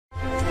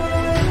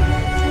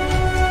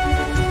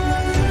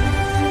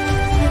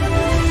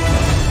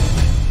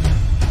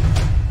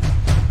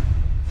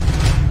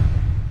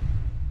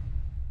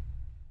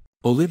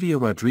Olivia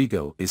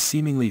Rodrigo is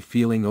seemingly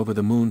feeling over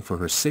the moon for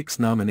her 6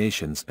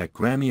 nominations at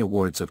Grammy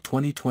Awards of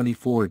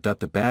 2024.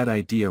 The Bad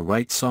Idea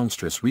Right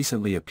songstress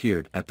recently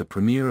appeared at the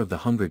premiere of The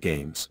Hunger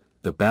Games,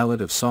 The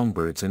Ballad of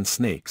Songbirds and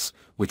Snakes,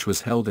 which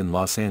was held in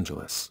Los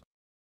Angeles.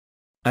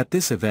 At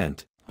this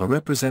event, a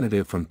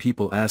representative from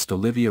People asked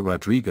Olivia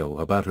Rodrigo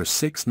about her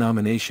 6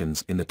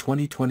 nominations in the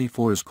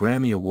 2024's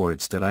Grammy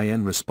Awards.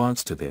 In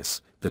response to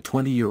this, the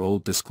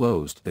 20-year-old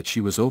disclosed that she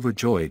was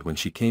overjoyed when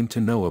she came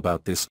to know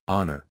about this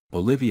honor.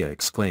 Olivia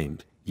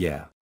exclaimed,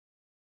 "Yeah.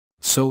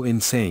 So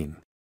insane.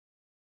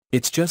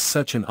 It's just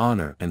such an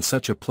honor and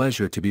such a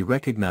pleasure to be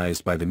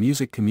recognized by the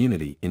music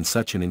community in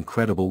such an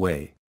incredible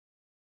way."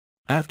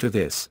 After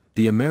this,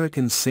 the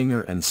American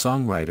singer and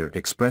songwriter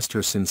expressed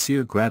her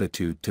sincere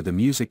gratitude to the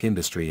music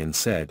industry and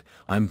said,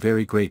 "I'm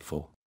very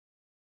grateful."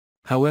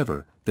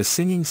 However, the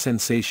singing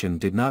sensation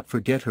did not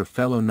forget her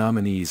fellow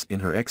nominees in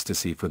her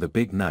ecstasy for the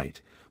big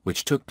night,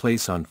 which took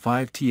place on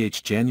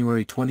 5th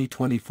January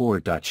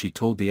 2024. She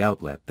told the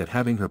outlet that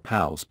having her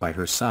pals by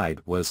her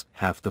side was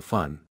half the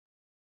fun.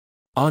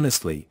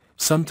 "Honestly,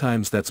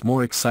 sometimes that's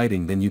more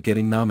exciting than you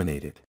getting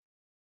nominated.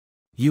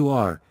 You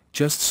are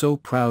just so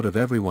proud of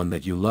everyone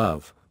that you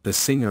love," the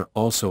singer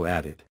also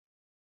added.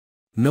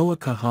 Noah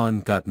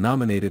Kahan got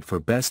nominated for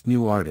Best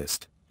New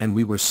Artist, and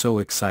we were so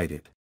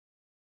excited.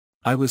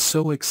 I was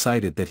so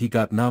excited that he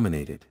got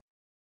nominated.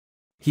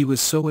 He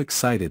was so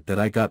excited that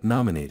I got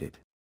nominated.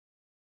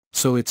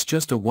 So it's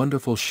just a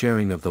wonderful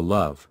sharing of the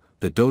love,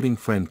 the doting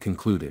friend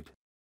concluded.